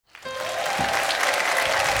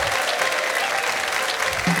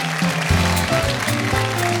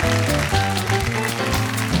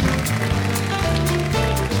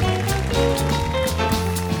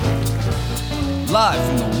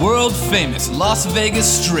world-famous Las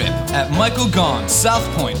Vegas Strip at Michael Gaughan's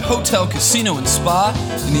SouthPoint Hotel, Casino, and Spa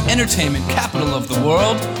in the entertainment capital of the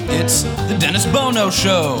world, it's The Dennis Bono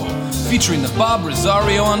Show, featuring the Bob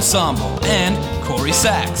Rosario Ensemble and Corrie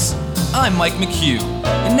Sachs. I'm Mike McHugh,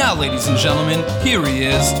 and now, ladies and gentlemen, here he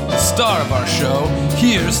is, the star of our show.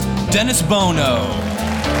 Here's Dennis Bono.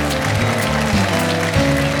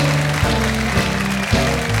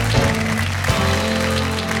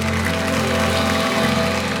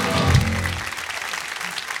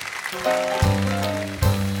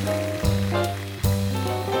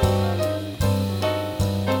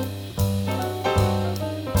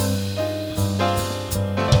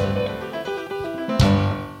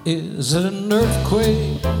 Is it an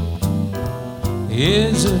earthquake?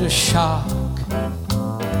 Is it a shock?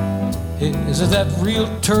 Is it that real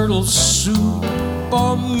turtle soup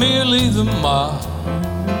or merely the mob?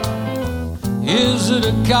 Is it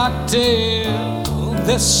a cocktail,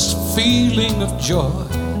 this feeling of joy?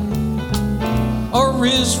 Or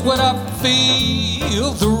is what I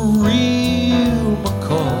feel the real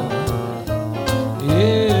McCoy?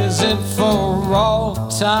 Is it for all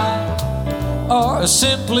time? Or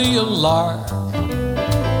simply a lark?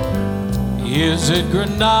 Is it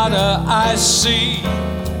Granada I see,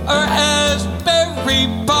 or Asbury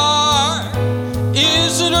Park?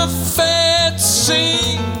 Is it a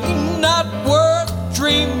fancy not worth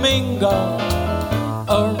dreaming of,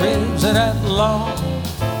 or is it at long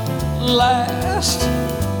last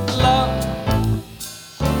love?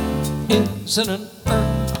 Is it an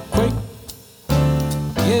earthquake?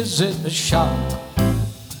 Is it a shock?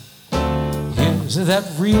 Is it that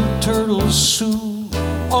real turtle soup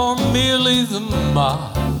or merely the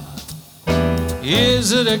mob?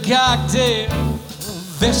 Is it a cocktail,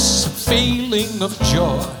 this feeling of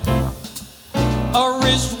joy? Or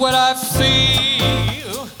is what I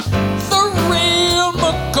feel the real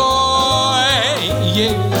McCoy?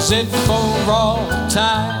 Is it for all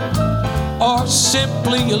time or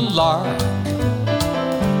simply a lark?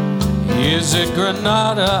 Is it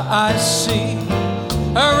Granada I see,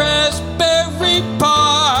 or Asbury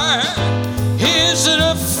Park? Is it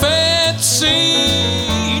a fancy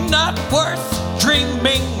not worth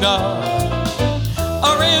dreaming of,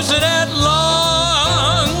 or is it at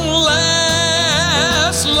long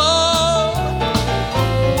last love?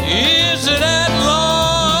 Is it at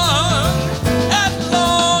long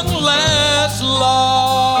last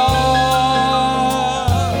love?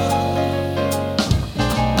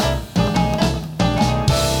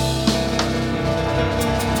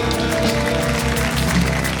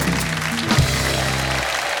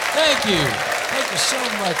 Thank you so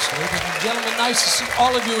much, ladies and gentlemen. Nice to see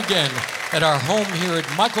all of you again at our home here at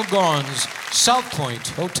Michael Gaughan's SouthPoint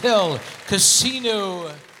Hotel,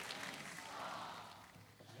 Casino,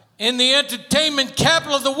 in the entertainment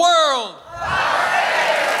capital of the world.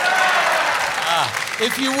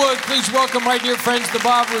 If you would, please welcome my dear friends, the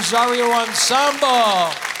Bob Rosario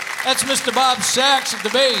Ensemble. That's Mr. Bob Sachs at the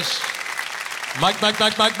bass. Mike.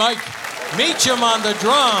 Meacham on the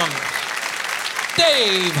drums.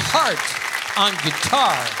 Dave Hart on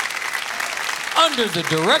guitar, under the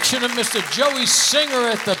direction of Mr. Joey Singer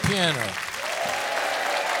at the piano.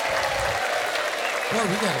 Well,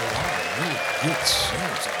 we got a lot of really good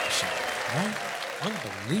singers on the show, right?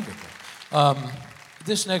 Unbelievable.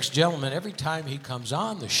 This next gentleman, every time he comes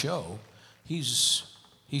on the show, he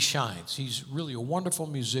shines. He's really a wonderful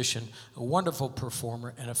musician, a wonderful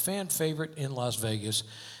performer, and a fan favorite in Las Vegas.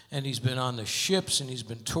 And he's been on the ships, and he's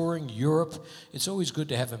been touring Europe. It's always good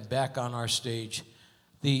to have him back on our stage.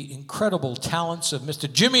 The incredible talents of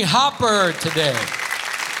Mr. Jimmy Hopper today.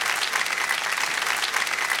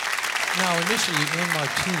 Now, initially, Ann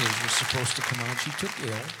Martinez was supposed to come on. She took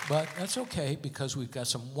ill, but that's okay, because we've got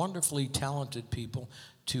some wonderfully talented people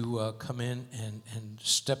to come in and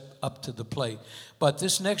step up to the plate. But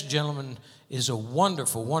this next gentleman is a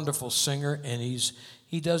wonderful, wonderful singer, and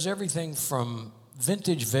he does everything from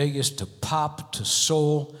vintage Vegas to pop to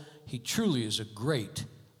soul. He truly is a great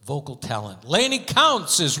vocal talent. Lannie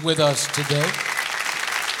Counts is with us today.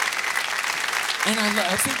 And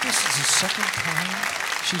I think this is the second time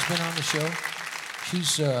she's been on the show.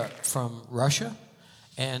 She's from Russia,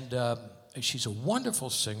 and she's a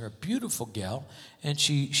wonderful singer, a beautiful gal, and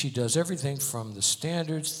she does everything from the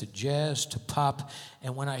standards to jazz to pop.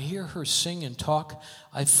 And when I hear her sing and talk,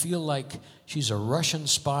 I feel like she's a Russian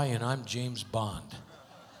spy and I'm James Bond.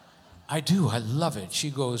 I do, I love it.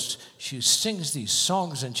 She sings these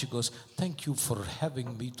songs and she goes, "Thank you for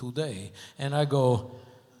having me today." And I go,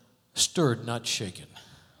 stirred, not shaken.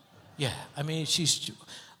 Yeah, I mean,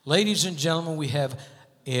 ladies and gentlemen, we have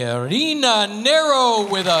Irna Nero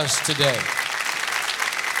with us today.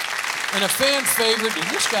 And a fan favorite, and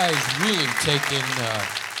this guy has really taken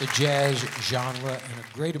the jazz genre and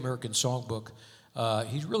a great American songbook.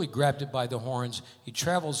 He's really grabbed it by the horns. He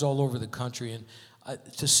travels all over the country, and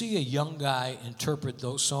to see a young guy interpret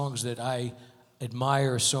those songs that I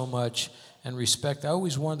admire so much and respect, I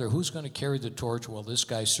always wonder who's going to carry the torch. Well, this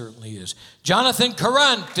guy certainly is. Jonathan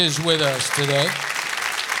Karrant is with us today.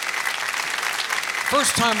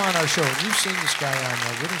 First time on our show, and you've seen this guy on,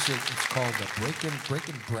 what is it? It's called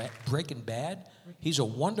Breaking Bad. He's a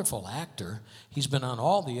wonderful actor. He's been on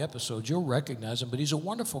all the episodes. You'll recognize him, but he's a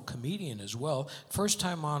wonderful comedian as well. First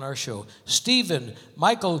time on our show, Stephen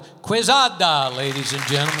Michael Quezada, ladies and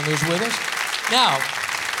gentlemen, is with us. Now,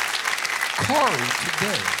 Corrie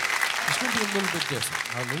today is going to be a little bit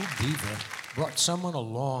different. Our little diva brought someone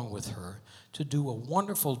along with her to do a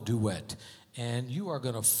wonderful duet, and you are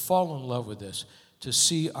going to fall in love with this. To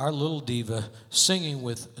see our little diva singing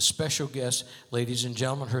with a special guest, ladies and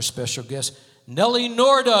gentlemen, her special guest, Nellie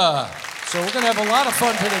Norda. So we're going to have a lot of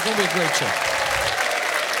fun today. It's going to be a great show.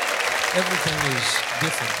 Everything is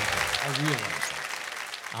different today. I realize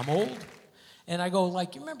that. I'm old, and I go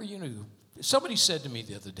like, you remember, somebody said to me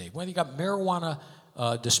the other day, when you got marijuana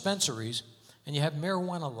dispensaries, and you have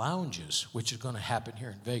marijuana lounges, which is going to happen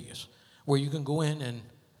here in Vegas, where you can go in and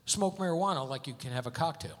smoke marijuana like you can have a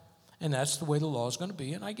cocktail. And that's the way the law is going to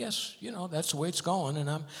be. And I guess, that's the way it's going. And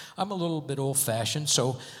I'm a little bit old-fashioned,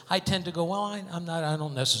 so I tend to go, well, I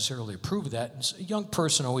don't necessarily approve of that. And a young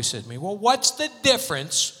person always said to me, well, what's the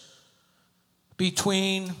difference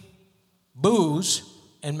between booze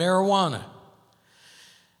and marijuana?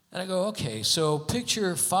 And I go, okay, so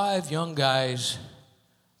picture 5 young guys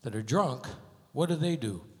that are drunk. What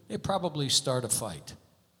do? They probably start a fight.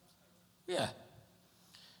 Yeah.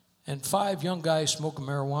 And 5 young guys smoking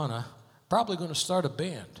marijuana, probably going to start a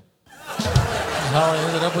band. That's how I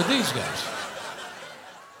ended up with these guys.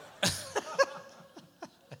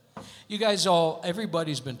 You guys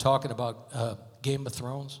everybody's been talking about Game of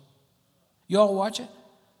Thrones. You all watch it?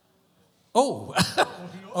 Oh,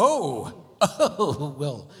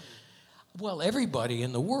 well, everybody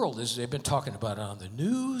in the world they've been talking about it on the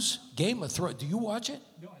news. Game of Thrones. Do you watch it?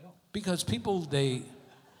 No, I don't. Because people, they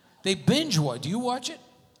binge watch. Do you watch it?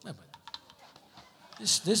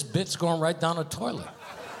 This bit's going right down the toilet.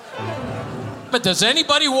 But does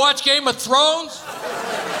anybody watch Game of Thrones?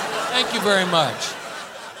 Thank you very much.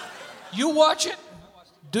 You watch it?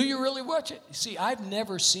 Do you really watch it? See, I've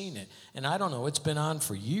never seen it, and I don't know. It's been on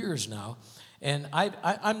for years now, and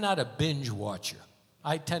I'm not a binge watcher.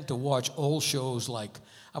 I tend to watch old shows like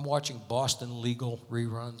I'm watching Boston Legal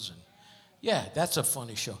reruns, and yeah, that's a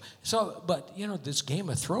funny show. So, but this Game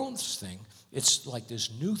of Thrones thing, it's like this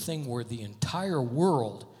new thing where the entire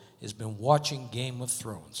world has been watching Game of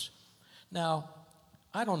Thrones. Now,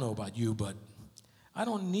 I don't know about you, but I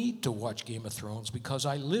don't need to watch Game of Thrones because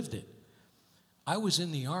I lived it. I was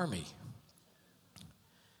in the Army.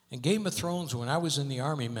 And Game of Thrones, when I was in the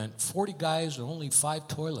Army, meant 40 guys and only 5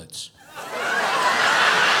 toilets.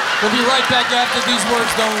 We'll be right back after these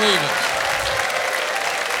words don't leave us.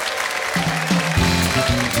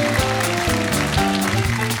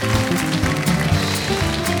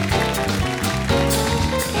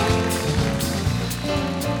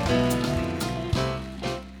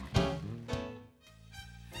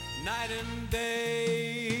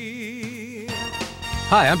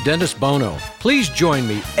 Hi, I'm Dennis Bono. Please join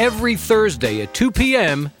me every Thursday at 2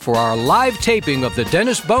 p.m. for our live taping of The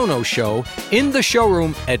Dennis Bono Show in the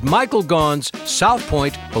showroom at Michael Gaughan's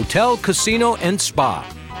SouthPoint Hotel, Casino, and Spa.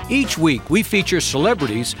 Each week, we feature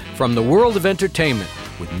celebrities from the world of entertainment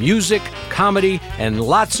with music, comedy, and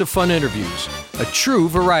lots of fun interviews. A true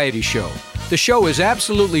variety show. The show is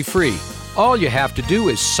absolutely free. All you have to do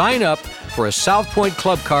is sign up for a SouthPoint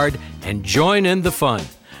Club card and join in the fun.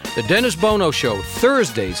 The Dennis Bono Show,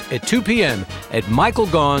 Thursdays at 2 p.m. at Michael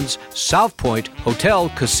Gaughan's SouthPoint Hotel,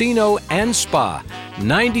 Casino, and Spa,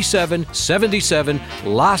 9777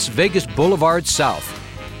 Las Vegas Boulevard South.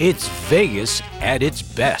 It's Vegas at its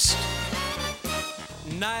best.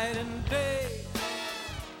 Night and day,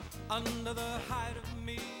 under the height of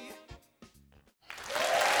me.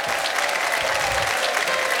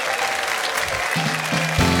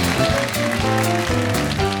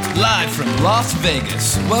 Live from Las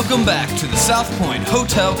Vegas, welcome back to the SouthPoint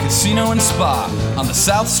Hotel, Casino, and Spa on the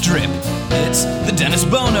South Strip. It's the Dennis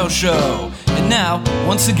Bono Show. And now,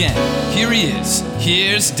 once again, here he is.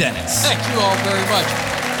 Here's Dennis. Thank you all very much.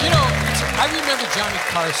 I remember Johnny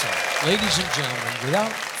Carson. Ladies and gentlemen,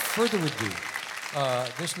 without further ado,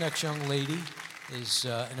 this next young lady is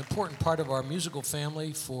an important part of our musical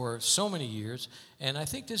family for so many years. And I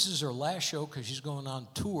think this is her last show because she's going on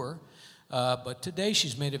tour. But today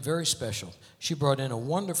she's made it very special. She brought in a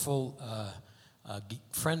wonderful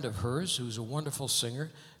friend of hers who's a wonderful singer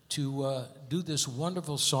to do this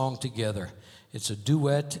wonderful song together. It's a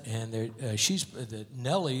duet, and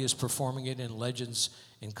Nellie is performing it in Legends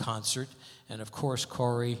in Concert. And of course,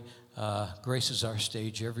 Corrie graces our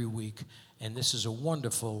stage every week. And this is a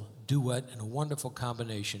wonderful duet and a wonderful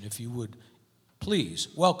combination. If you would please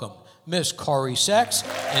welcome Miss Corrie Sachs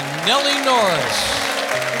and Nellie Norris.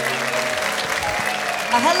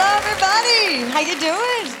 Hello, everybody. How you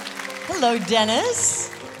doing? Hello, Dennis.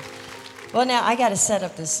 Well, now I got to set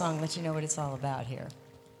up this song, let you know what it's all about here.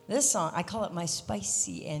 This song, I call it my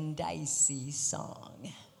spicy and dicey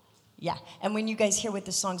song. Yeah, and when you guys hear what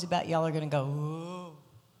this song's about, y'all are going to go, ooh.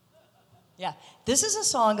 Yeah, this is a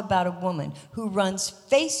song about a woman who runs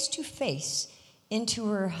face to face into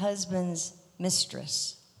her husband's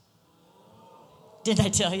mistress. Did I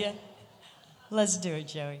tell you? Let's do it,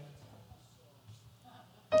 Joey.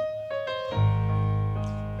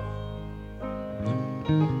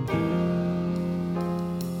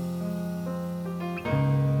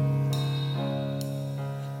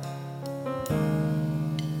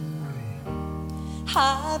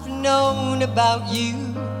 I've known about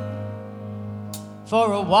you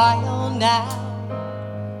for a while now.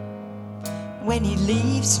 When he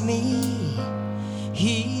leaves me,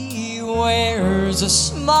 he wears a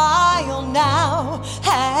smile now.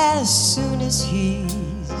 As soon as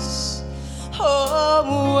he's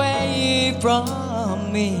away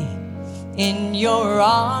from me, in your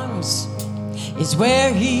arms is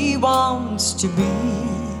where he wants to be.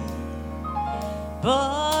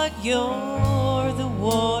 But you're the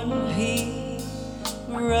one he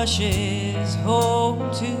rushes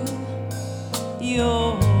home to.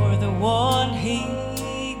 You're the one he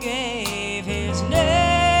gave his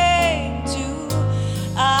name to.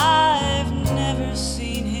 I've never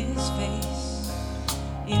seen his face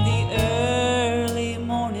in the early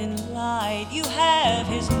morning light. You have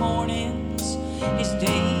his mornings, his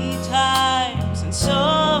daytimes, and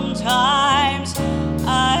sometimes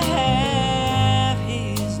I have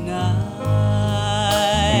his nights.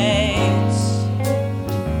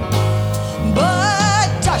 But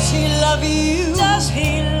does he love you? Does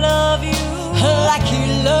he love you? Like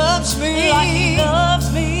he loves me? Like he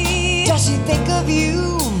loves me? Does he think of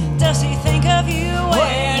you? Does he think of you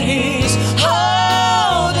when he's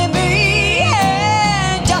holding me?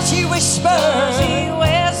 And does he whisper? Does he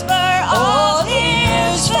whisper all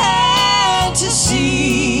his fantasies?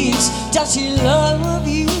 Does he love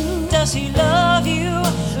you? Does he love you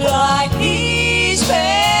like he's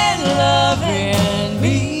been loving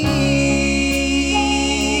me?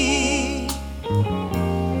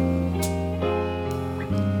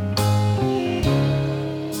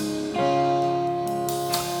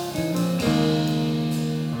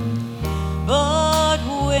 But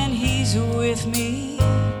when he's with me,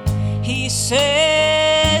 he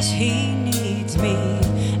says he needs me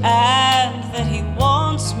and that he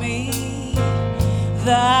wants me,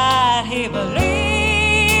 that he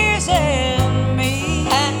believes in me.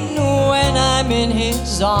 And when I'm in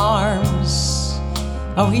his arms,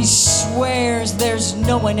 oh, he swears there's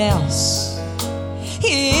no one else.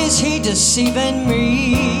 Is he deceiving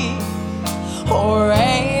me? Or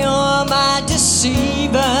am I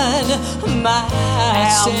deceiving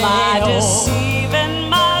myself? Am I deceiving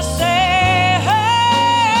myself?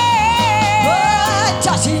 But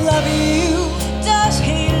does he love you? Does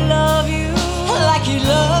he love you? Like he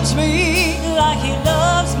loves me? Like he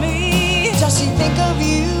loves me? Does he think of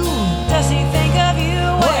you? Does he think of you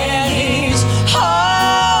when he's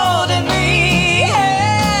holding me?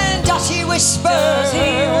 And does he whisper? Does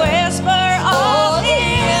he whisper all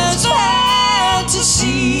his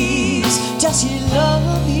fantasies? Does he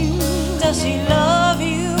love you? Does he love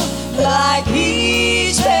you like he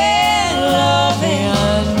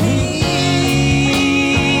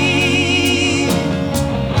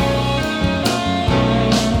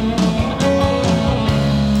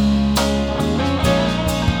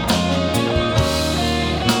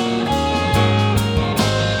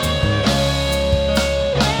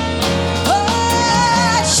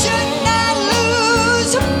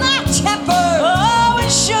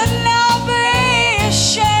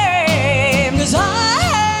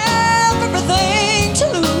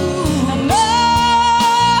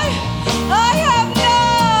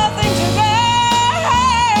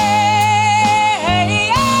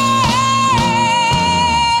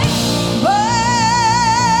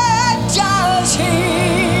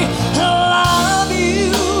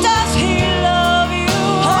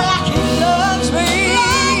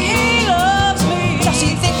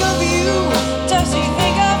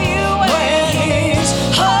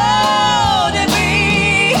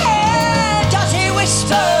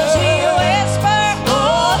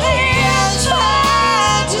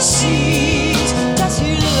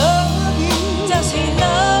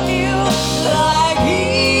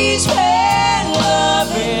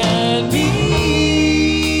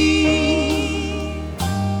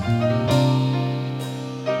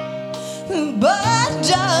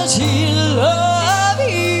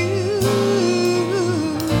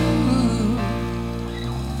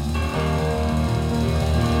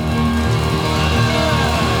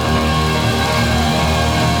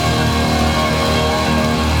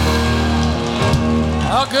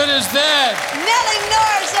good is that? Nellie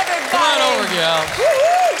Norris, everybody. Come on over, gal.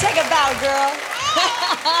 Woo-hoo. Take a bow, girl.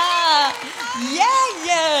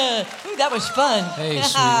 Yeah. Ooh, that was fun. Hey,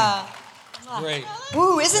 sweetie. Great.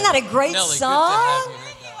 Ooh, isn't that a great Nellie, song? good to have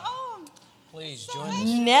you here, darling. Please join us.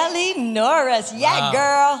 Nellie Norris. Yeah, Wow.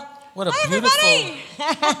 girl. What a beautiful,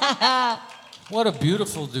 what a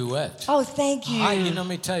beautiful duet. Oh, thank you. Let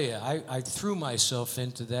me tell you, I threw myself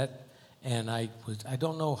into that, and I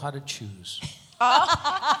don't know how to choose.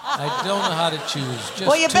 I don't know how to choose. Just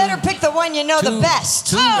well, you better pick the one you know the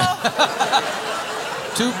best.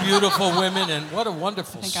 Two beautiful women, and what a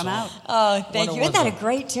wonderful song. I'm out. Oh, thank What a you. Isn't that a wonderful-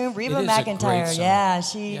 great tune? Reba It is a great McEntire. song. Yeah,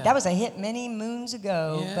 Yeah. that was a hit many moons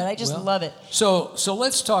ago, Yeah, but I just well, love it. So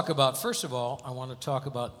let's talk about, first of all, I want to talk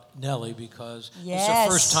about Nellie because it's Yes.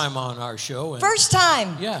 the first time on our show. And First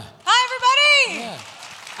time. Yeah. Hi, everybody. Yeah.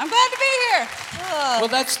 I'm glad to be here. Well,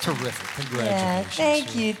 that's terrific. Congratulations.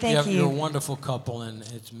 thank you, thank you. You're a wonderful couple, and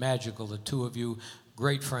it's magical, the two of you.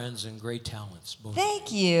 Great friends and great talents. Both.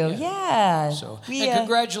 Thank you. Yeah. So, and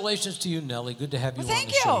congratulations to you, Nellie. Good to have you Well, on thank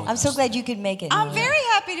the show. you. with I'm so us. glad you could make it. I'm Nellie. very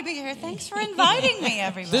happy to be here. Thanks for inviting me,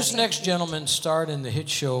 everybody. This next gentleman starred in the hit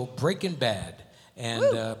show Breaking Bad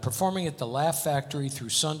and performing at the Laugh Factory through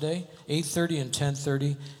Sunday, 8:30 and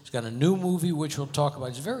 10:30. He's got a new movie, which we'll talk about.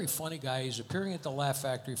 He's a very funny guy. He's appearing at the Laugh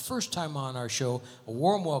Factory. First time on our show. A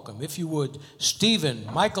warm welcome, if you would, Stephen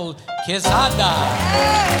Michael Quezada.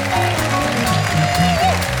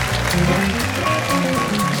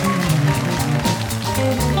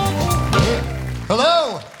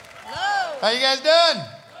 Hello. Hello. How you guys doing?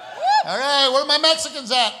 All right, where are my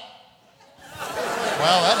Mexicans at?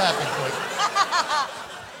 Well, that happened quick.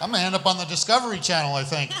 I'm gonna end up on the Discovery Channel, I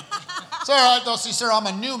think. It's all right, though. See, sir, I'm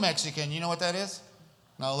a new Mexican. You know what that is?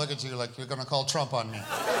 No, look at you like you're gonna call Trump on me.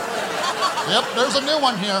 Yep, there's a new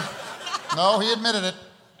one here. No, he admitted it.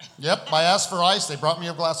 Yep, I asked for ice. They brought me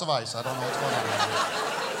a glass of ice. I don't know what's going on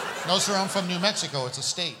here. No, sir, I'm from New Mexico. It's a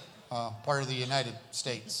state, part of the United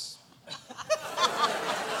States.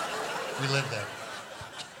 We live there.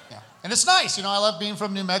 Yeah. And it's nice, I love being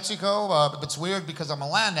from New Mexico. But it's weird because I'm a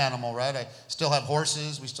land animal, right? I still have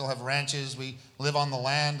horses. We still have ranches. We live on the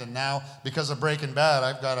land. And now, because of Breaking Bad,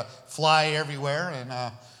 I've got to fly everywhere. And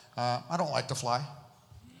I don't like to fly.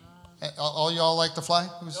 All y'all like to fly?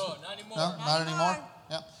 No, not anymore. No, not anymore?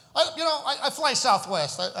 Yeah. I fly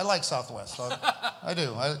Southwest. I like Southwest. I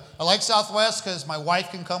do. I like Southwest because my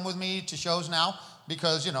wife can come with me to shows now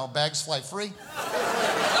because, bags fly free.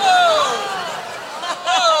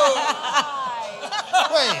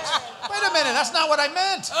 Wait a minute. That's not what I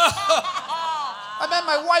meant. I meant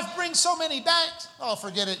my wife brings so many bags. Oh,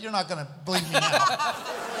 forget it. You're not going to believe me now.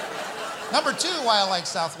 Number two, why I like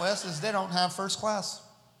Southwest is they don't have first class.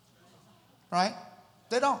 Right?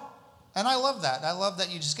 They don't. And I love that. I love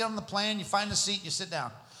that you just get on the plane, you find a seat, you sit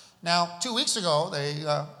down. Now, 2 weeks ago, they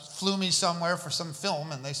flew me somewhere for some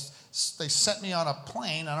film, and they sent me on a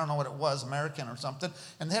plane. I don't know what it was, American or something,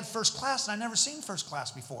 and they had first class, and I'd never seen first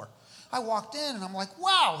class before. I walked in, and I'm like,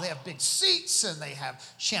 wow, they have big seats, and they have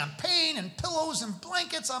champagne and pillows and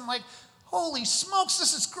blankets. I'm like, holy smokes,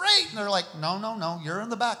 this is great. And they're like, no, you're in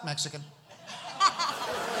the back, Mexican.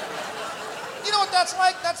 You know what that's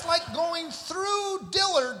like? That's like going through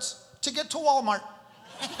Dillard's to get to Walmart.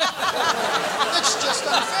 It's just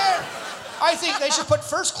unfair. I think they should put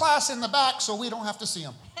first class in the back so we don't have to see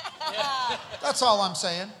them. That's all I'm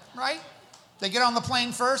saying, right? They get on the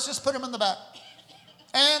plane first, just put them in the back.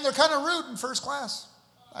 And they're kind of rude in first class.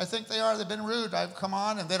 I think they are. They've been rude. I've come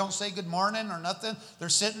on and they don't say good morning or nothing. They're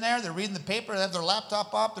sitting there, they're reading the paper, they have their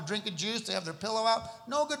laptop up, they're drinking juice, they have their pillow out.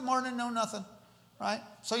 No good morning, no nothing. Right?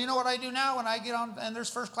 So you know what I do now when I get on and there's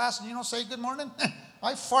first class and you don't say good morning?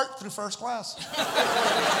 I fart through first class.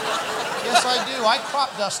 Yes, I do. I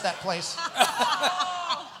crop dust that place.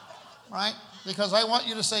 Right? Because I want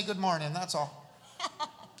you to say good morning, that's all.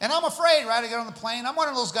 And I'm afraid, right, I get on the plane. I'm one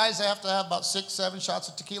of those guys that have to have about 6-7 shots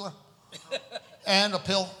of tequila and a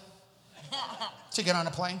pill to get on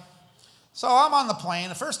a plane. So I'm on the plane.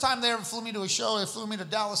 The first time they ever flew me to a show, they flew me to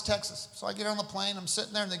Dallas, Texas. So I get on the plane, I'm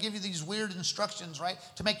sitting there, and they give you these weird instructions, right,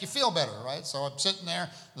 to make you feel better, right? So I'm sitting there,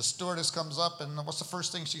 the stewardess comes up, and what's the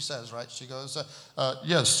first thing she says, right? She goes,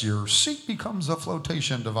 yes, your seat becomes a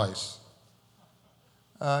flotation device.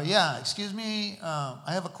 Yeah, excuse me,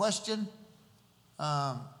 I have a question.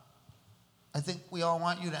 I think we all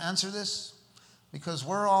want you to answer this because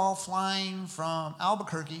we're all flying from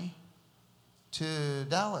Albuquerque to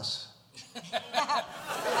Dallas.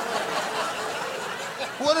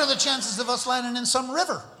 What are the chances of us landing in some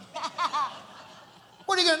river?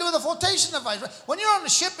 What are you going to do with a flotation device? When you're on a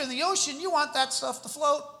ship in the ocean, you want that stuff to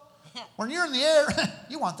float. When you're in the air,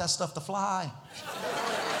 you want that stuff to fly.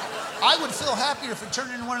 I would feel happier if it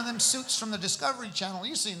turned into one of them suits from the Discovery Channel.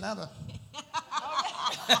 You've seen that? Looks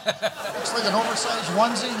like an oversized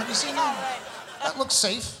onesie. Have you seen that? That looks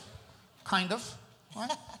safe, kind of.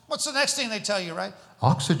 Right? What's the next thing they tell you, right?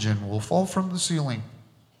 Oxygen will fall from the ceiling.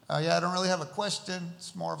 Yeah, I don't really have a question.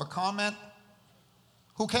 It's more of a comment.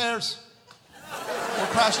 Who cares? We're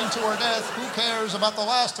crashing to our death. Who cares about the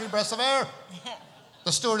last 3 breaths of air?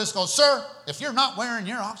 The stewardess goes, sir, if you're not wearing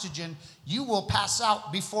your oxygen, you will pass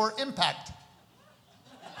out before impact.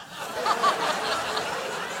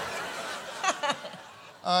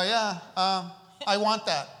 I want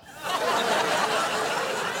that.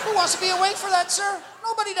 Who wants to be awake for that, sir?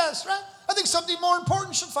 Nobody does, right? I think something more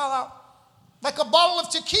important should fall out. Like a bottle of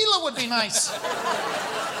tequila would be nice.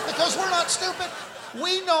 Because we're not stupid.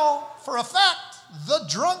 We know for a fact the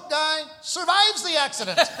drunk guy survives the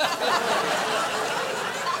accident.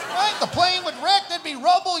 Right? The plane would wreck, there'd be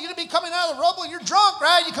rubble, you'd be coming out of the rubble, you're drunk,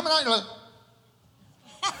 right? You're coming out, you're like...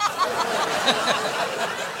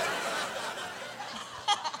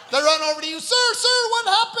 They run over to you, sir, what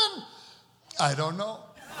happened? I don't know.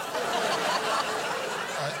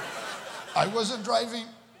 I wasn't driving.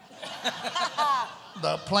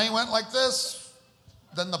 The plane went like this,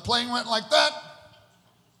 then the plane went like that,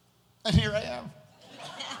 and here I am.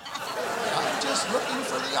 I'm just looking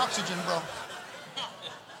for the oxygen, bro.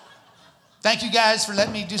 Thank you guys for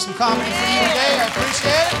letting me do some comedy for you today. I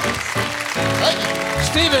appreciate it. Thank you.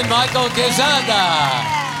 Stephen Michael Quezada.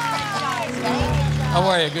 How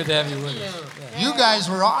are you? Good to have you with us. You guys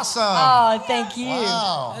were awesome. Oh, thank you.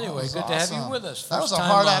 Wow. Anyway, good to have you with us. That was a First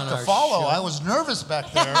hard time act on to our follow. show. I was nervous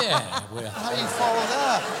back there. Yeah, well. How do you follow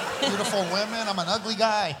that? Beautiful women. I'm an ugly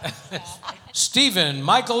guy. Stephen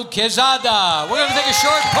Michael Quezada. We're going to take a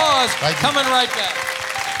short pause. Thank you. Coming right back.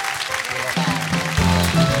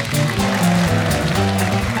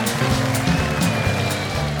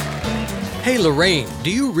 Hey Lorraine, do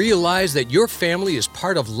you realize that your family is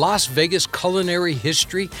part of Las Vegas culinary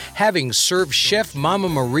history, having served Chef Mama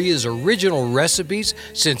Maria's original recipes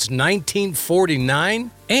since 1949?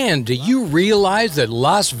 And do you realize that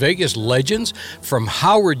Las Vegas legends, from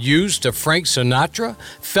Howard Hughes to Frank Sinatra,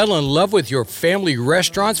 fell in love with your family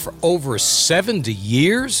restaurants for over 70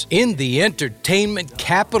 years? In the entertainment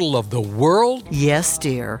capital of the world? Yes,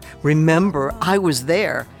 dear. Remember, I was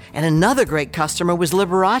there. And another great customer was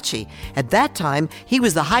Liberace. At that time, he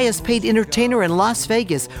was the highest paid entertainer in Las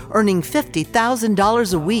Vegas, earning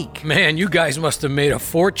 $50,000 a week. Man, you guys must have made a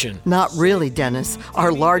fortune. Not really, Dennis.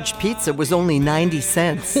 Our large pizza was only 90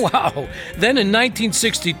 cents. Wow. Then in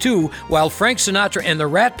 1962, while Frank Sinatra and the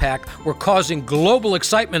Rat Pack were causing global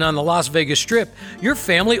excitement on the Las Vegas Strip, your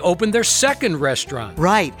family opened their second restaurant.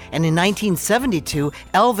 Right. And in 1972,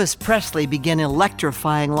 Elvis Presley began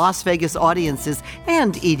electrifying Las Vegas audiences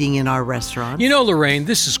and eating in our restaurant. You know, Lorraine,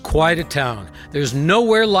 this is quite a town. There's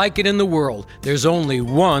nowhere like it in the world. There's only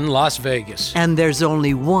one Las Vegas. And there's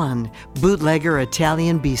only one Bootlegger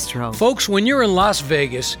Italian Bistro. Folks, when you're in Las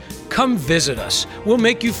Vegas, come visit us. We'll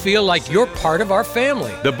make you feel like you're part of our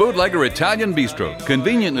family. The Bootlegger Italian Bistro,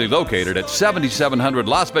 conveniently located at 7700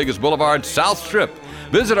 Las Vegas Boulevard, South Strip.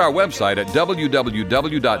 Visit our website at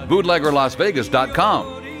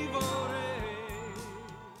www.bootleggerlasvegas.com.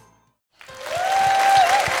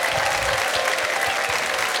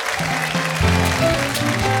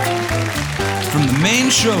 From the main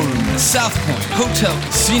showroom at SouthPoint Hotel,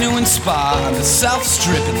 Casino, and Spa on the South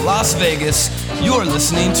Strip in Las Vegas, you're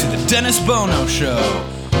listening to The Dennis Bono Show.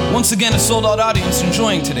 Once again, a sold-out audience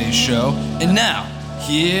enjoying today's show. And now,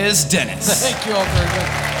 here's Dennis. Thank you all very much.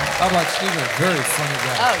 How about Stephen? Very funny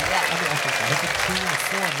guy. Oh, yeah. I think 2 and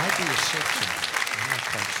 4 might be a 6. I'm not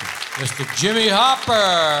quite sure. Mr. Jimmy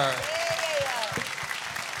Hopper.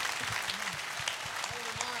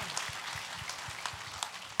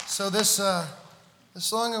 So this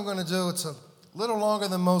song I'm going to do, it's a little longer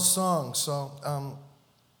than most songs. So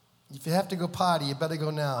if you have to go potty, you better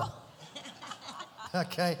go now.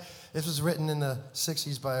 Okay? This was written in the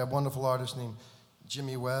 60s by a wonderful artist named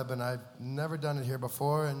Jimmy Webb, and I've never done it here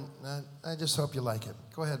before, and I just hope you like it.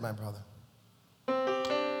 Go ahead, my brother.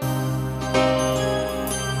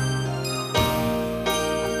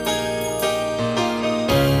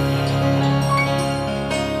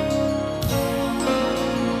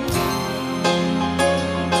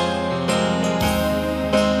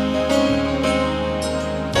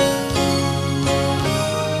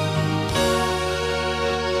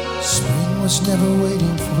 Never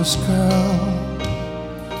waiting for this girl.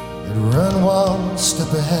 It run one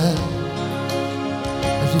step ahead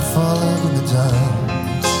as you followed in the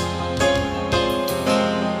dance.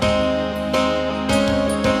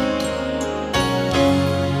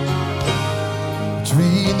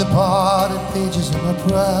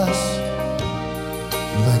 brass,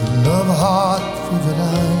 like a love heart through the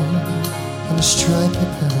line and a striped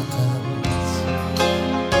pair of pants.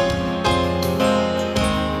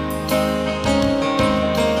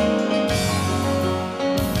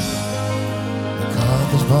 The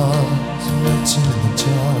carpet bars melting in the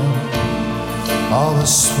jar, all the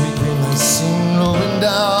sweet green lights seem blowing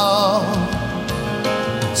down.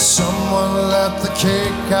 Someone left the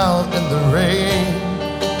cake out in the rain.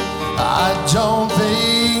 I don't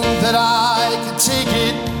think that I could take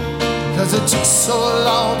it, 'cause it took so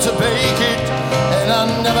long to bake it, and I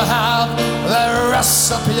never have that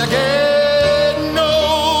recipe again. No,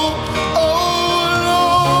 oh no.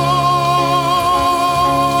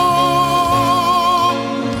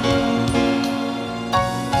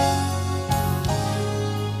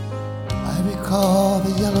 I recall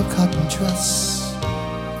the yellow cotton dress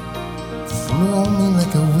flowing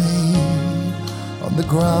like a wave on the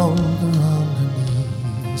ground around her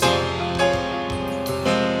knees.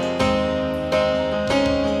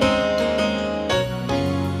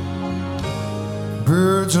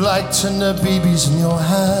 Birds are like tender babies in your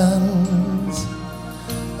hands,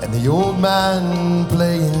 and the old man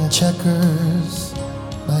playing checkers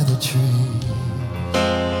by the tree.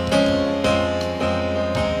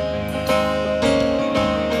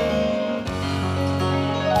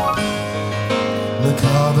 The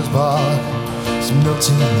carver's bark is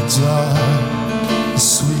melting in the dark. The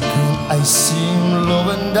sweet green ice seem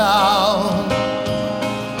blowing down.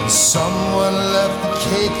 Someone left the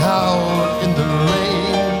cake out in the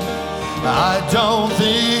rain. I don't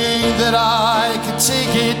think that I could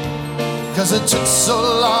take it, 'cause it took so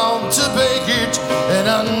long to bake it, and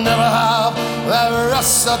I never have that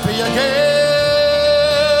recipe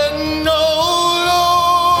again. No, no.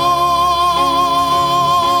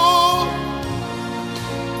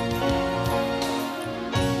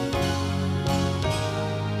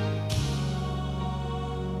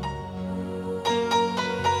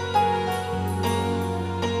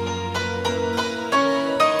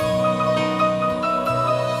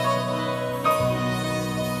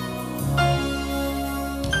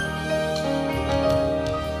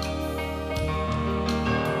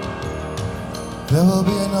 There will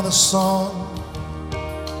be another song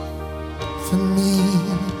for me,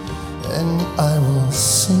 and I will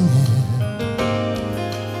sing it.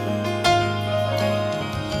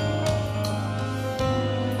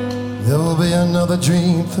 There will be another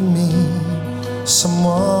dream for me,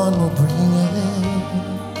 someone will bring it.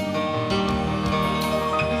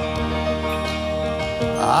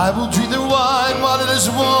 I will drink the wine while it is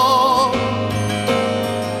warm,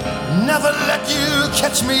 never let you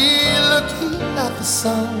catch me looking at the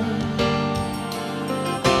sun.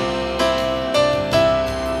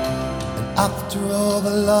 And after all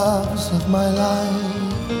the loves of my life,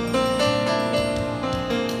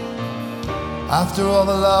 after all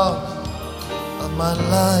the love of my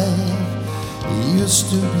life, you used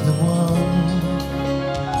to be the one.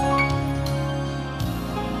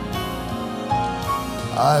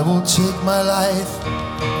 I will take my life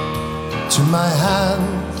to my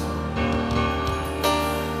hands,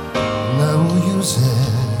 and I will use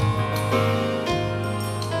it.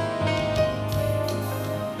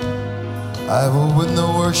 I will win the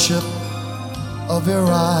worship of your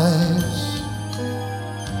eyes,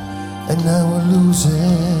 and I will lose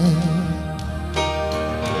it.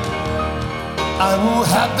 I will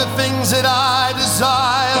have the things that I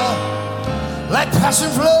desire, like passion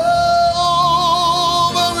flow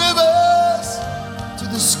over rivers to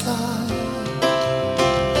the sky.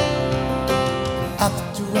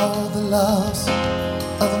 After all the loves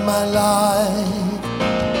of my life,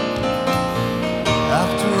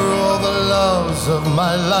 after all the loves of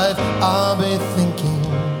my life, I'll be thinking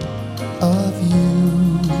of you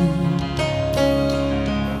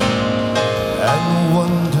and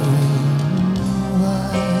wondering why.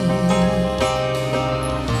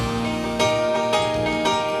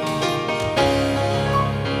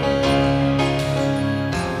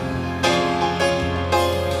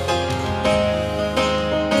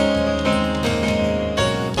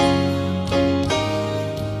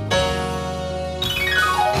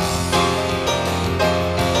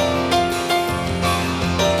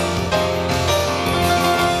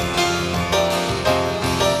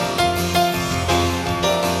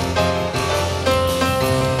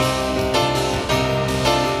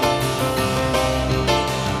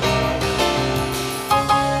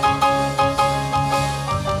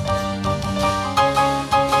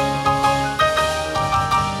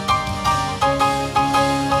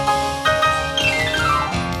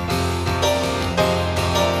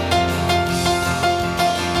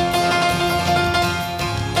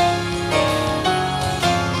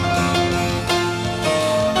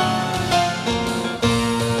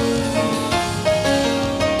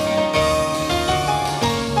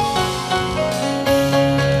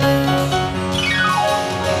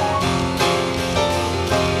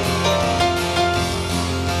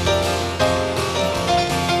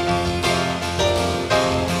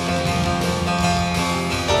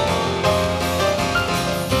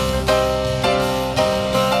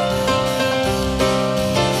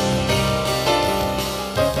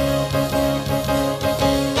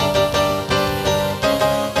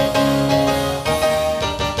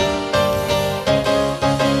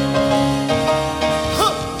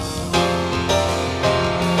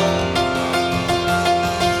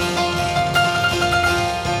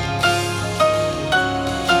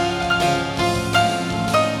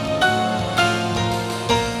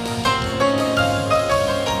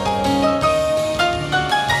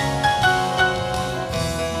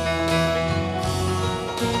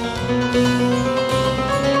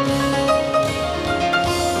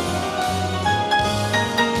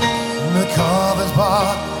 All this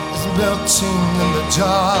bark is melting in the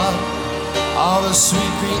jar. All the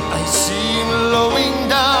sweet green ice seem blowing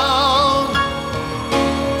down.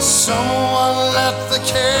 Someone left the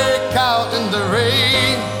cake out in the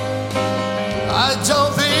rain. I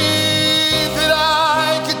don't think that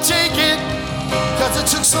I could take it, 'cause it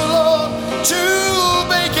took so long to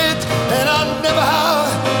make it, and I'll never have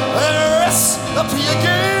a recipe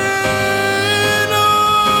again.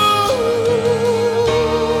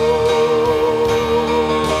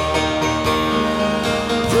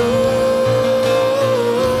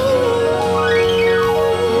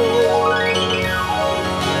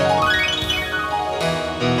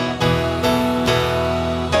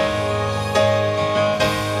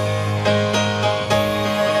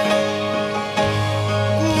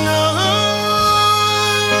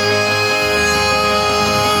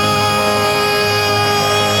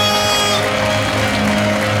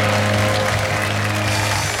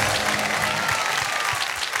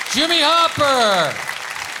 Jimmy Hopper!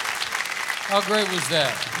 How great was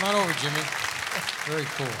that? Come on over, Jimmy. Very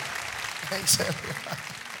cool. Thanks, everyone.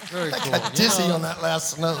 Very cool. I got dizzy on that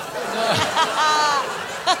last note.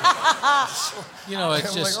 You know,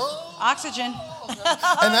 it's just... Like, oh. Oxygen.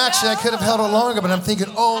 And actually, I could have held it longer, but I'm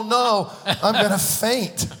thinking, oh no, I'm going to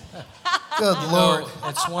faint. Good Lord.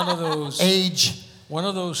 It's one of those... Age. One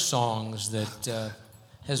of those songs that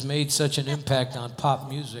has made such an impact on pop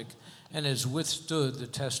music and has withstood the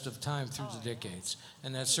test of time through the decades.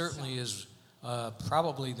 And that certainly is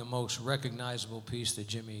probably the most recognizable piece that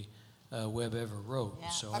Jimmy Webb ever wrote. Yeah.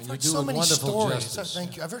 So, I've and you heard do so it many wonderful stories. justice.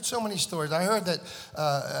 Thank you. I've heard so many stories. I heard that,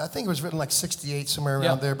 I think it was written like 68, somewhere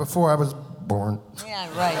around there, before I was born. Yeah,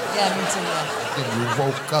 right. Yeah, me too. Yeah. You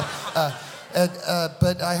woke up.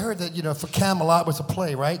 But I heard that, you know, for Camelot was a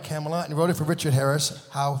play, right? Camelot, and he wrote it for Richard Harris.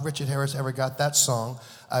 How Richard Harris ever got that song,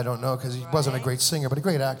 I don't know, because he wasn't a great singer, but a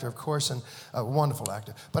great actor, of course, and a wonderful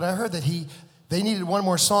actor. But I heard that they needed one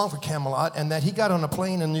more song for Camelot, and that he got on a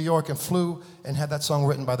plane in New York and flew and had that song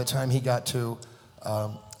written by the time he got to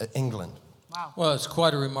England. Wow. Well, it's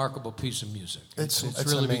quite a remarkable piece of music. It's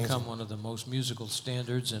really amazing. become one of the most musical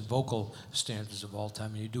standards and vocal standards of all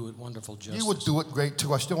time, and you do it wonderful justice. You would do it great,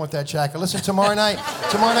 too. I still want that jacket. Listen, tomorrow night,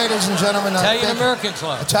 ladies and gentlemen. Italian American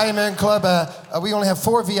Club. Italian American Club. We only have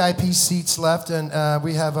 4 VIP seats left, and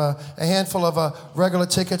we have a handful of regular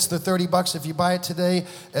tickets. They're $30. If you buy it today,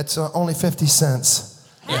 it's only 50 cents.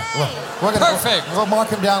 Yeah. Perfect. We'll mark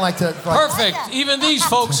them down like that. Perfect. Even these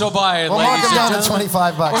folks will buy it, we'll ladies mark them down and to gentlemen.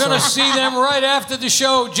 $25. We're going to see them right after the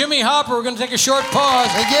show. Jimmy Hopper, we're going to take a short pause.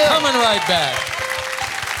 Thank you. Coming right back.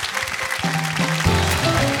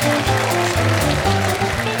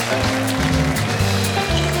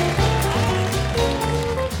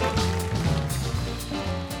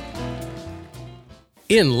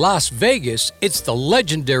 In Las Vegas, it's the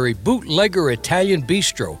legendary Bootlegger Italian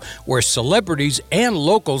Bistro, where celebrities and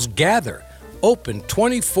locals gather. Open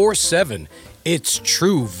 24/7. It's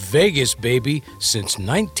true Vegas, baby, since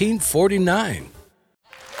 1949.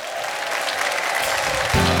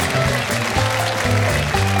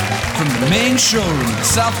 From the main showroom of the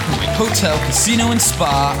SouthPoint Hotel, Casino, and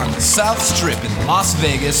Spa on the South Strip in Las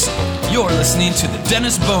Vegas, you're listening to The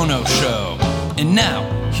Dennis Bono Show. And now,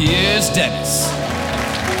 here's Dennis.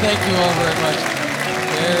 Thank you all very much.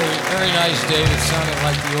 Very, very nice, David. Sounded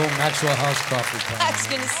like the old Maxwell House coffee time. I was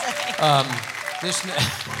going to say.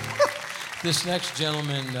 This next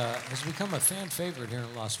gentleman has become a fan favorite here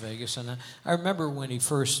in Las Vegas. And I remember when he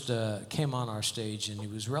first came on our stage, and he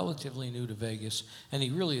was relatively new to Vegas, and he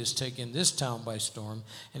really has taken this town by storm.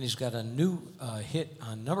 And he's got a new hit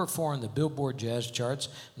on number 4 on the Billboard Jazz charts,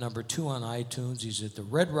 number 2 on iTunes. He's at the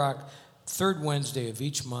Red Rock third Wednesday of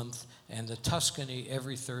each month, and the Tuscany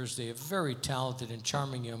every Thursday. A very talented and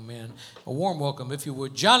charming young man. A warm welcome, if you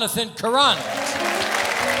would, Jonathan Karrant.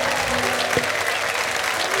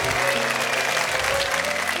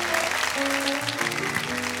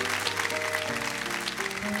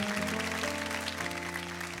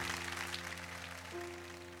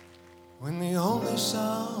 When the only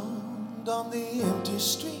sound on the empty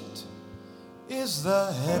street is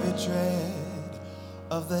the heavy tread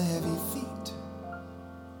of the heavy feet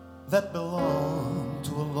that belong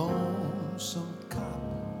to a lonesome cop,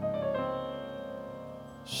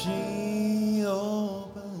 she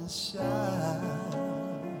opens shy.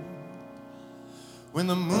 When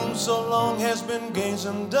the moon so long has been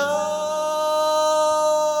gazing down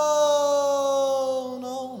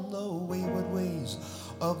on the wayward ways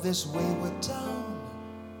of this wayward town,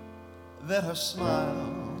 that her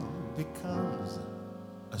smile becomes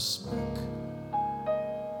a smirk.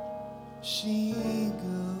 She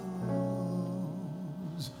goes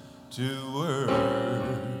to work.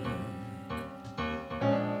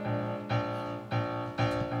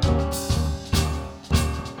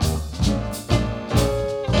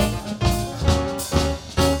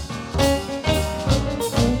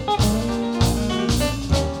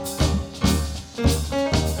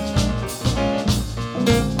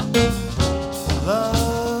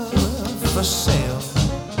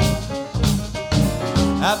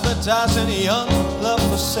 advertising young love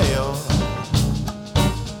for sale.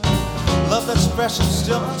 Love that's fresh and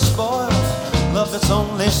still unspoiled. Love that's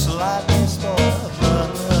only slightly spoiled.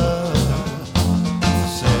 Love for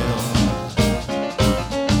sale.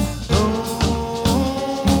 Who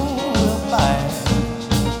will buy it?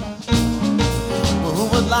 Who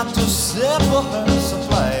would like to sample her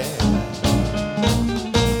supply?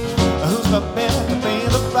 Who's prepared to pay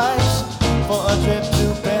the price for a trip to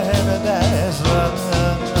paradise? Love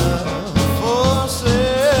for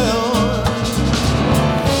sale.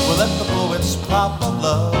 Well, let the poets pop of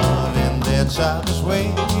love in their childish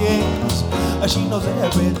ways. She knows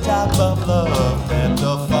every type of love,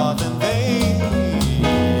 better far than they.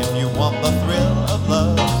 If you want the thrill of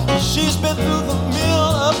love, she's been through the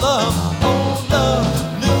mill of love. Old love,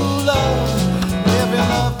 new love, every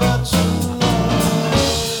love but true love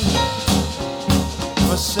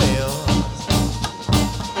for sale.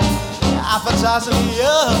 Advertising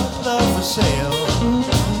your love for sale.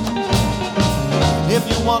 If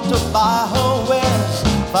you want to buy her wares,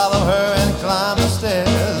 follow her and climb the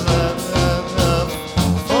stairs. Love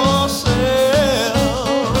for sale.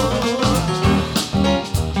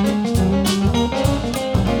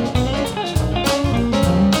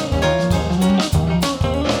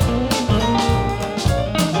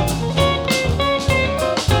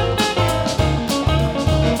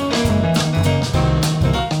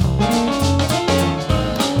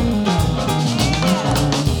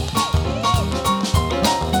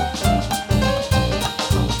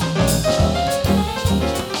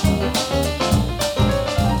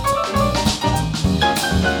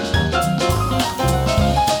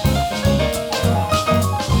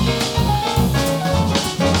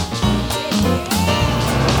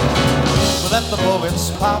 The poets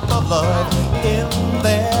pop of love in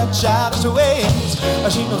their childish ways.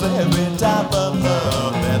 She knows every type of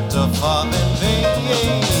love better far than they.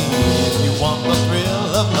 If you want the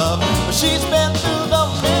thrill of love, she's been through the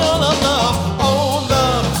mill of love. Old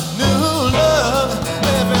love, new love,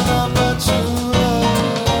 every love but true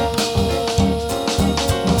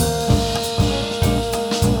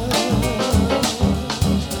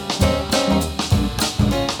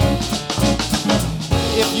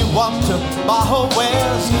want to buy her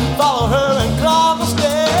wares, follow her and climb the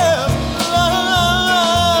stairs.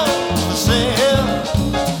 Love for sale.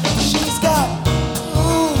 She's got,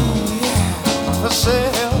 ooh, yeah, for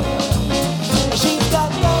sale. She's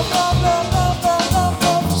got love, love, love, love, love, love,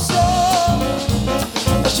 love for sale.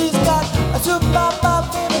 She's got a super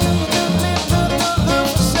pop, baby,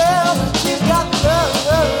 for sale. She's got love,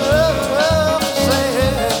 love, love for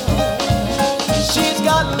sale. She's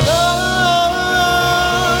got love.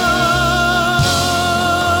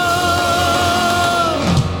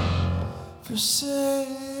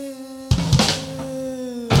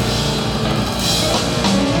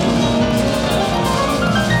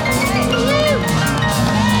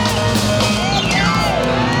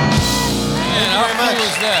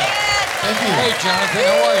 Hey, Jonathan,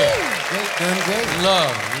 how are you? Great, doing great.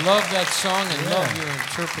 Love that song and love your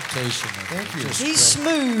interpretation of it. Thank you. Just He's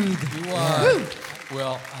great. smooth. You are. Woo.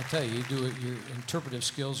 Well, I tell you, you do it. Your interpretive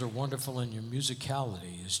skills are wonderful, and your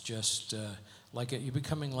musicality is just you're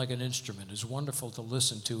becoming like an instrument. It's wonderful to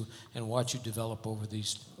listen to and watch you develop over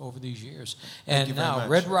these years. Thank you And very now, much.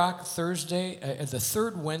 Red Rock Thursday, the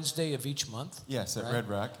third Wednesday of each month. Yes, at right? Red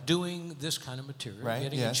Rock. Doing this kind of material, Right.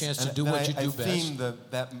 getting yes. a chance to And do then what you do I best. theme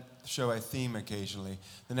that show I theme occasionally.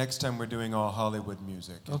 The next time we're doing all Hollywood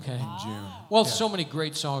music in June. Well, so many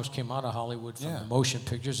great songs came out of Hollywood from the motion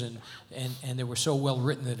pictures, and they were so well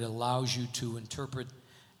written that it allows you to interpret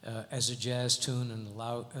as a jazz tune and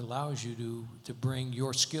allows you to bring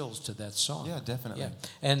your skills to that song. Yeah, definitely. Yeah.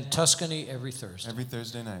 And Tuscany every Thursday. Every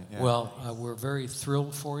Thursday night, yeah. Well, we're very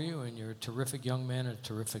thrilled for you, and you're a terrific young man and a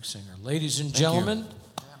terrific singer. Ladies and gentlemen,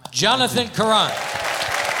 Jonathan Karrant.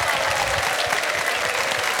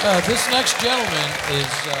 This next gentleman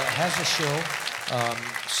has a show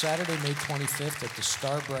Saturday, May 25th at the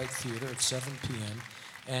Starbright Theater at 7 p.m.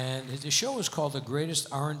 And the show is called The Greatest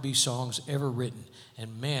R&B Songs Ever Written.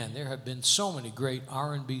 And man, there have been so many great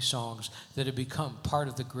R&B songs that have become part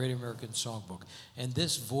of the Great American Songbook. And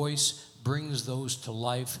this voice brings those to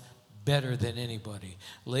life better than anybody.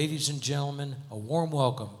 Ladies and gentlemen, a warm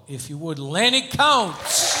welcome, if you would, Lannie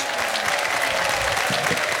Counts.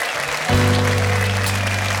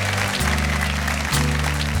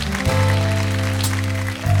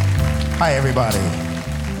 Hi, everybody.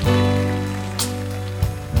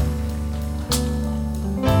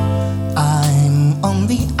 I'm on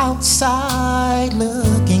the outside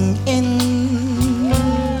looking in,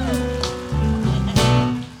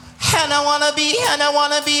 and I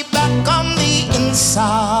wanna be back on the inside.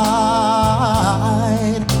 inside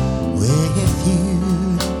with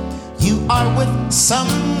you. You are with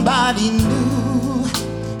somebody new,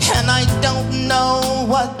 and I don't know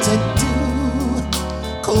what to do,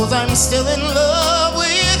 'cause I'm still in love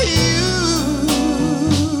with you.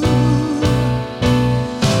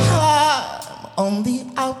 I'm on the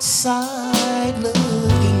outside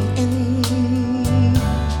looking in.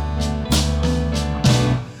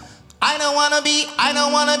 I don't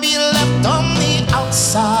wanna be left on the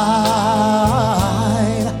outside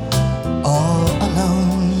all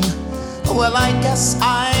alone. Well, I guess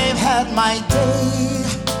I've had my day,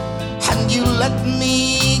 and you let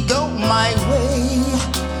me go my way.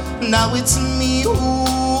 Now it's me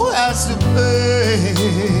who has to pay.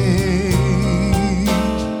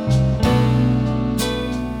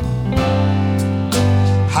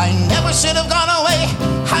 I never should have gone away.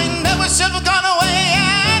 I never should have gone away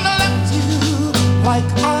and left you like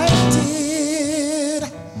I did,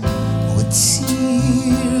 with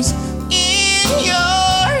tears in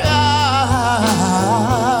your eyes.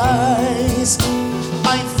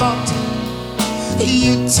 I thought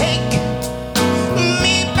you'd take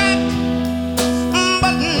me back,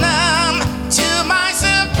 but now, to my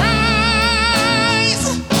surprise,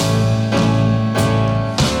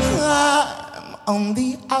 I'm on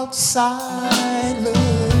the outside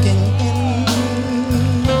looking in.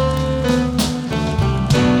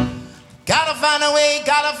 Gotta find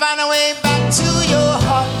a way back to your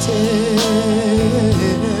heart, dear.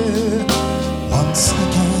 Once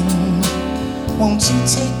again, won't you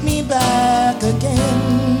take me back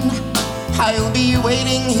again? I'll be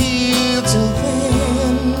waiting here till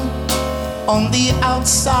then, on the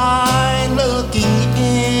outside looking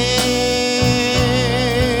in.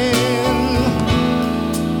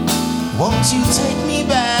 Won't you take me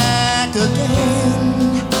back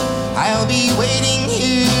again? I'll be waiting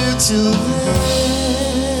here till then,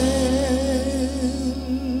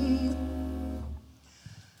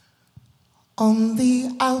 on the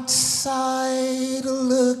outside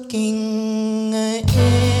looking in.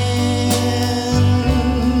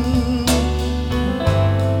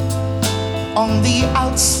 On the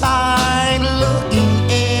outside looking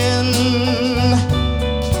in.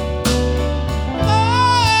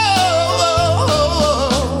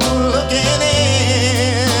 Looking in.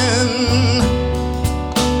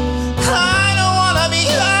 I don't wanna be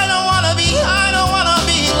looking in.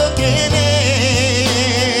 Looking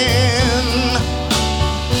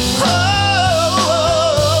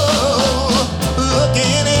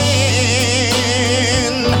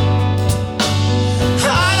in.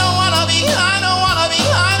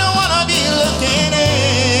 I don't wanna be looking in.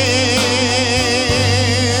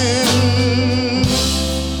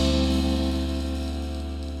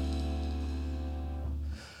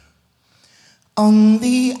 On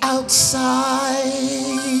the outside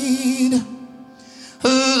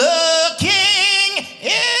looking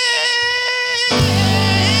in.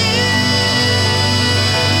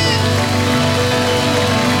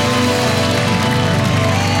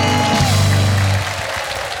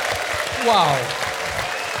 Wow.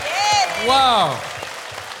 Wow.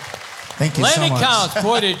 Thank you Lannie so much. Counts,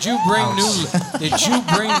 boy, did you bring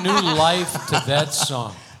new life to that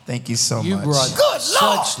song. Thank you so You much. brought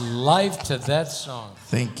such life to that song.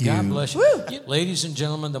 Thank you. God bless you. Ladies and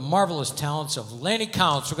gentlemen, the marvelous talents of Lannie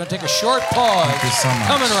Counts. We're going to take a short pause. Thank you so much.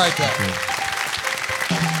 Coming right back. Thank you.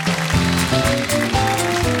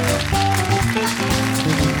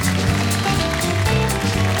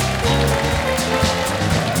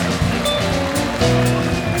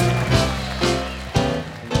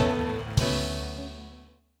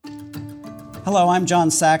 Hello, I'm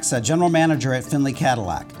John Sachs, General Manager at Findlay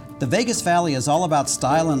Cadillac. The Vegas Valley is all about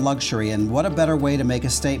style and luxury, and what a better way to make a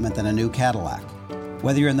statement than a new Cadillac.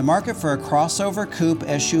 Whether you're in the market for a crossover, coupe,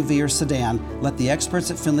 SUV, or sedan, let the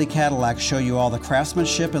experts at Findlay Cadillac show you all the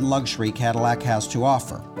craftsmanship and luxury Cadillac has to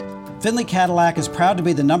offer. Findlay Cadillac is proud to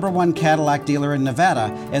be the #1 Cadillac dealer in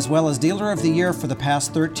Nevada, as well as Dealer of the Year for the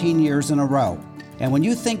past 13 years in a row. And when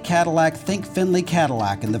you think Cadillac, think Findlay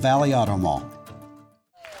Cadillac in the Valley Auto Mall.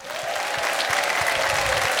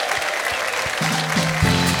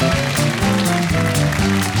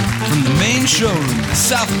 From the main showroom of the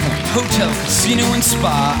SouthPoint Hotel, Casino and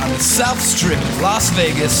Spa on the South Strip of Las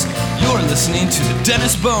Vegas, you're listening to The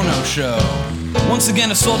Dennis Bono Show. Once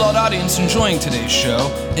again, a sold-out audience enjoying today's show.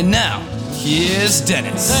 And now, here's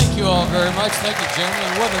Dennis. Thank you all very much. Thank you,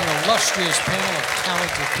 gentlemen. What an illustrious panel of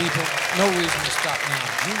talented people. No reason to stop now.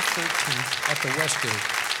 June 13th at the Westgate.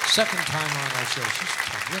 Second time on our show. She's a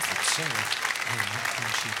terrific singer. And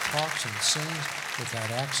when she talks and sings with that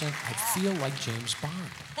accent, I feel like James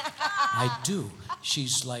Bond. I do.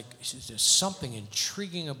 There's something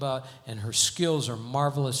intriguing about, and her skills are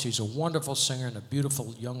marvelous. She's a wonderful singer and a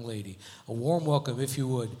beautiful young lady. A warm welcome, if you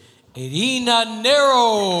would, Irna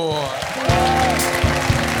Nero.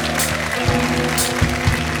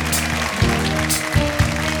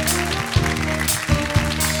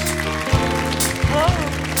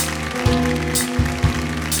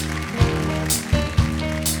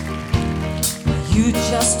 You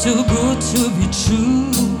just too good to be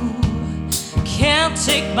true. Can't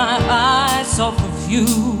take my eyes off of you.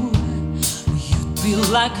 You'd be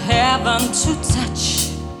like heaven to touch.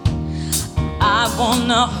 I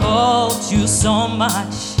wanna hold you so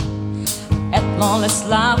much. At long last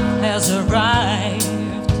love has arrived.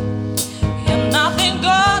 And nothing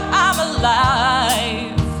good, I'm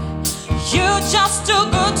alive. You just too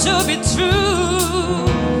good to be true.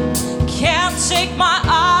 Can't take my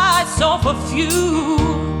eyes off of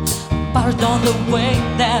you. Pardon the way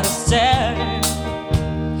that I stare.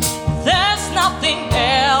 There's nothing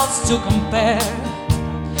else to compare.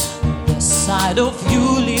 The sight of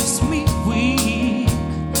you leaves me weak.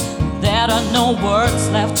 There are no words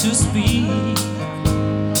left to speak.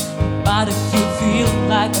 But if you feel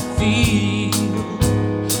like I feel,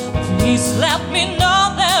 please let me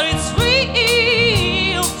know that it's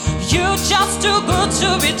real. You're just too good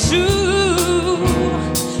to be true.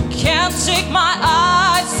 Can't take my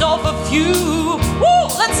eyes off of you. Woo!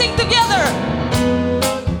 Let's sing together.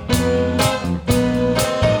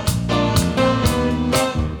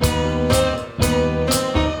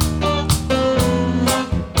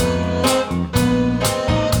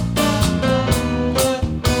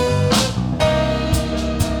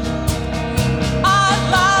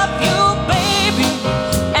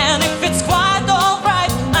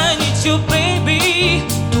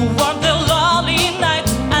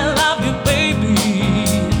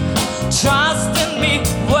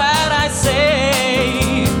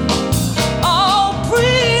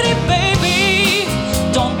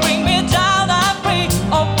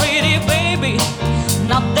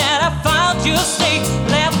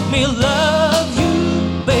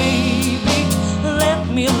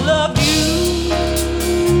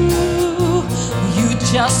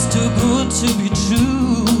 Just too good to be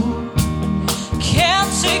true.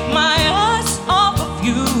 Can't take my eyes off of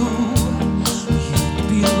you. You'd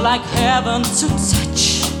be like heaven to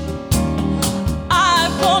touch. I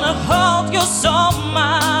wanna hold you so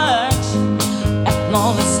much. At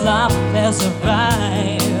long as love has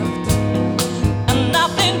arrived. And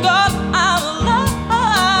nothing but I'm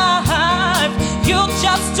alive. You're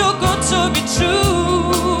just too good to be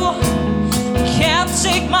true. Can't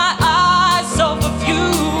take my eyes off of you.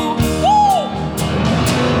 Woo!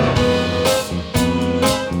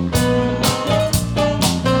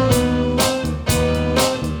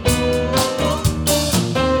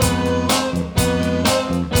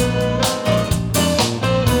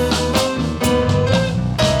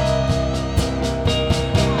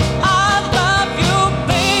 I love you,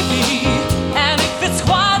 baby, and if it's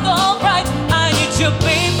quite alright, I need you,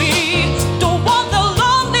 baby. Don't want the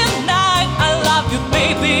lonely night. I love you,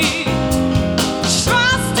 baby.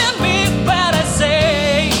 Trust in me when I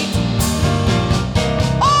say,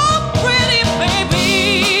 oh, pretty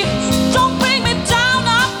baby, don't bring me down, I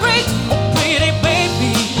pray. Oh, pretty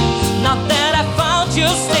baby, now that I found you,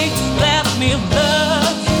 stay. Let me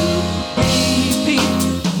love you, baby.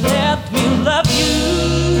 Let me love you.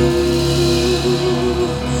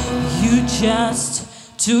 You just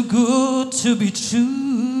too good to be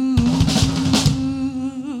true.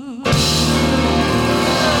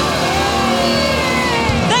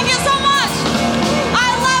 Thank you so much. I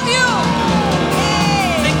love you.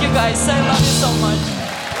 Thank you guys. I love you so much.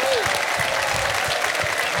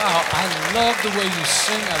 Wow, I love the way you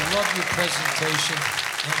sing. I love your presentation.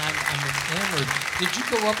 And I'm enamored. Did you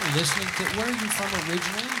grow up listening to, where are you from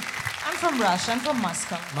originally? I'm from Russia. I'm from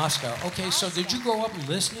Moscow. Moscow. Okay, so did you grow up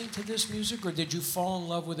listening to this music, or did you fall in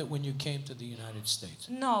love with it when you came to the United States?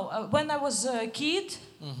 No, when I was a kid,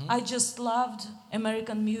 I just loved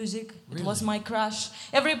American music. It was my crush.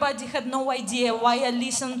 Everybody had no idea why I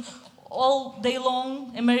listened all day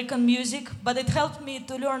long American music, but it helped me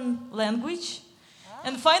to learn language.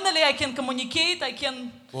 And finally, I can communicate, I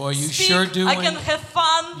can Boy, you speak, sure do. I can have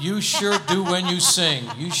fun. You sure do when you sing.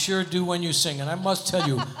 You sure do when you sing. And I must tell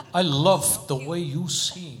you, I love the way you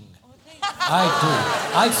sing. I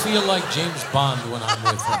do. I feel like James Bond when I'm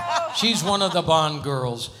with her. She's one of the Bond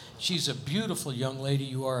girls. She's a beautiful young lady.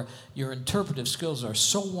 Your interpretive skills are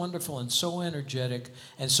so wonderful and so energetic.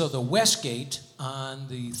 And so the Westgate on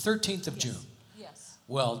the 13th of June.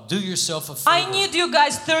 Well, do yourself a favor. I need you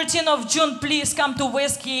guys, 13th of June, please come to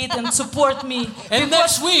Westgate and support me. And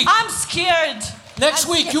next week. I'm scared. Next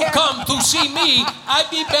week you come to see me, I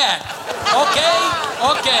be back. Okay?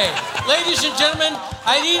 Okay. Ladies and gentlemen,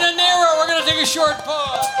 Irna, Nero, we're going to take a short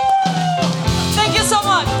pause. Thank you so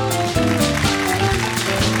much.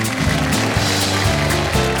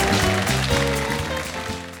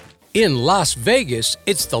 In Las Vegas,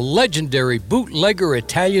 it's the legendary Bootlegger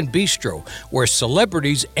Italian Bistro, where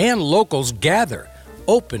celebrities and locals gather.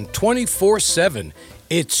 Open 24/7.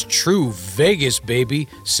 It's true Vegas, baby,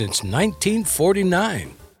 since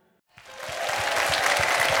 1949.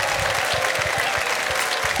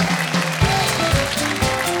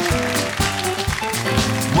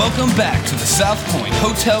 Welcome back to the SouthPoint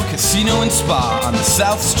Hotel, Casino, and Spa on the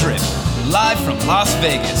South Strip. Live from Las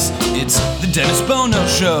Vegas, it's the Dennis Bono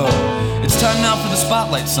Show. It's time now for the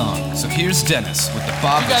Spotlight song. So here's Dennis with the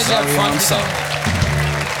Bob You guys have Rosario fun Ensemble. today?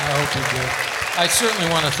 I hope you do. I certainly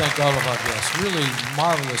want to thank all of our guests. Really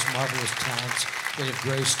marvelous, marvelous talents that have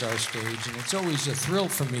graced our stage. And it's always a thrill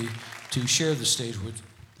for me to share the stage with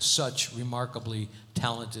such remarkably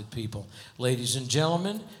talented people. Ladies and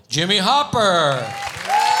gentlemen, Jimmy Hopper,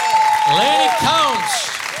 Lannie Counts,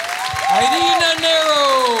 Irna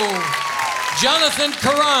Nero, Jonathan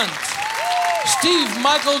Karrant, Steve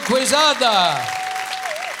Michael Quezada,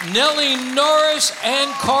 Nellie Norris, and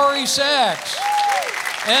Corrie Sachs.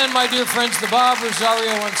 And my dear friends, the Bob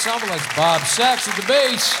Rosario Ensemble. That's Bob Sachs at the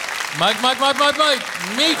bass, Mike,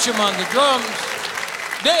 Meacham on the drums,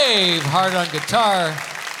 Dave Hart on guitar,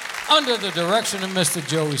 under the direction of Mr.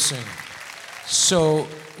 Joey Singer. So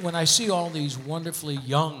when I see all these wonderfully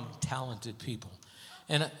young, talented people,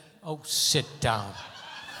 and sit down.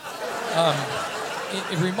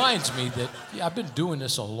 It reminds me that I've been doing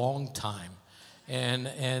this a long time.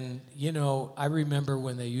 And you know, I remember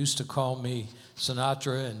when they used to call me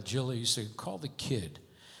Sinatra and Jilly used to call the kid.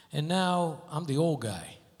 And now I'm the old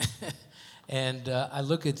guy. And I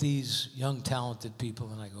look at these young, talented people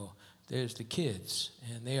and I go, there's the kids.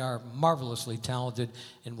 And they are marvelously talented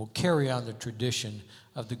and will carry on the tradition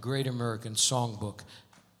of the Great American Songbook.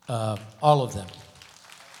 All of them.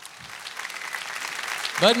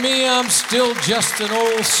 But me, I'm still just an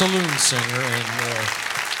old saloon singer, and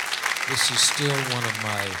this is still one of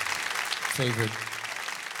my favorite,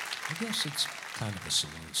 I guess it's kind of a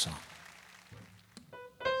saloon song.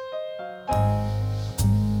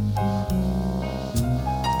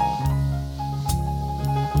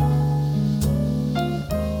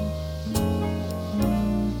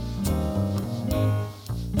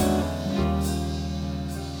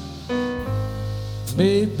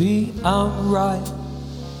 Maybe I'm right.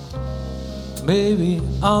 Maybe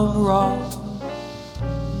I'm wrong,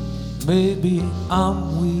 maybe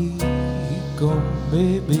I'm weak, or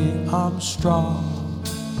maybe I'm strong.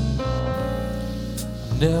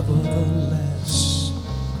 Nevertheless,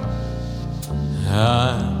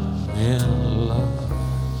 I'm in love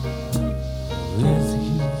with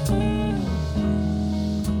you.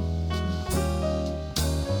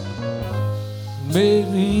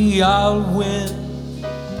 Maybe I'll win,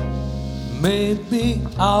 maybe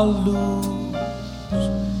I'll lose.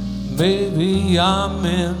 Maybe I'm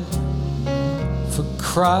in for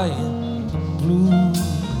crying blues.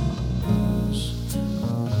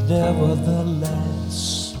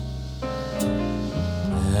 Nevertheless,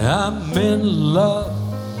 I'm in love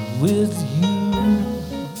with you.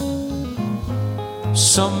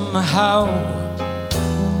 Somehow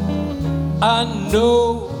I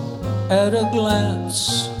know at a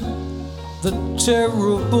glance the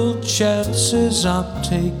terrible chances I'm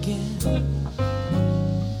taking.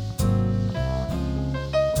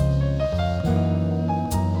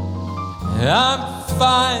 I'm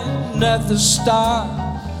fine at the start,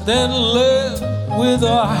 then live with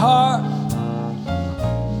a heart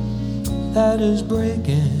that is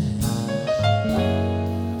breaking.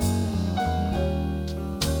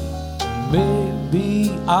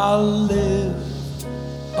 Maybe I'll live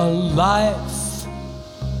a life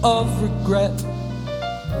of regret.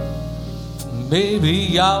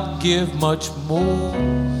 Maybe I'll give much more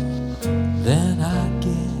than I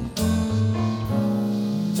get.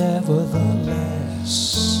 Nevertheless,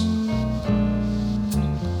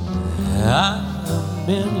 I'm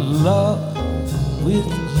in love with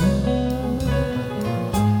you.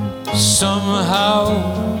 Somehow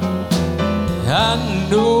I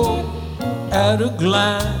know at a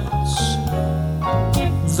glance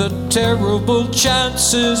the terrible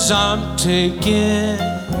chances I'm taking.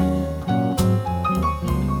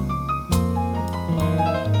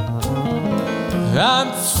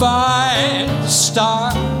 I'm fine to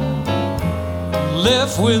start,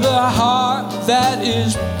 live with a heart that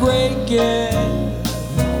is breaking.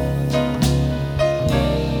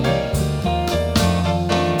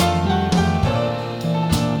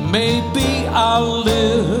 I'll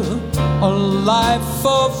live a life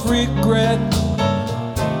of regret.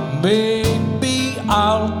 Maybe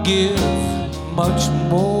I'll give much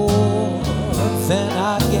more than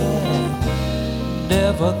I get.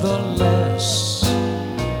 Nevertheless,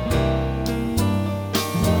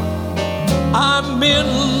 I'm in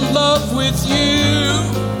love with you.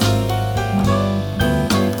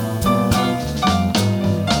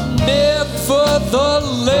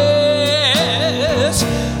 Nevertheless,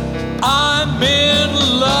 I'm in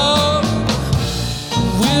love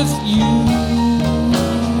with you.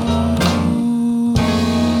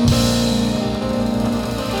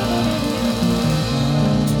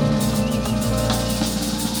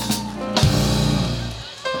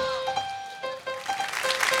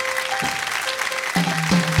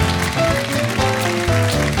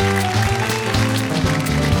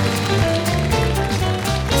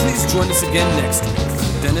 Join us again next week for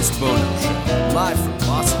the Dennis Bono Show, live from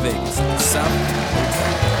Las Vegas at the SouthPoint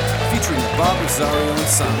Hotel, featuring Bob Rosario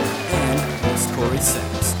Ensemble and Miss Corrie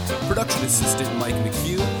Sachs. Production assistant Mike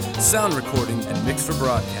McHugh, sound recording and mix for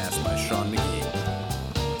broadcast by Sean McGee.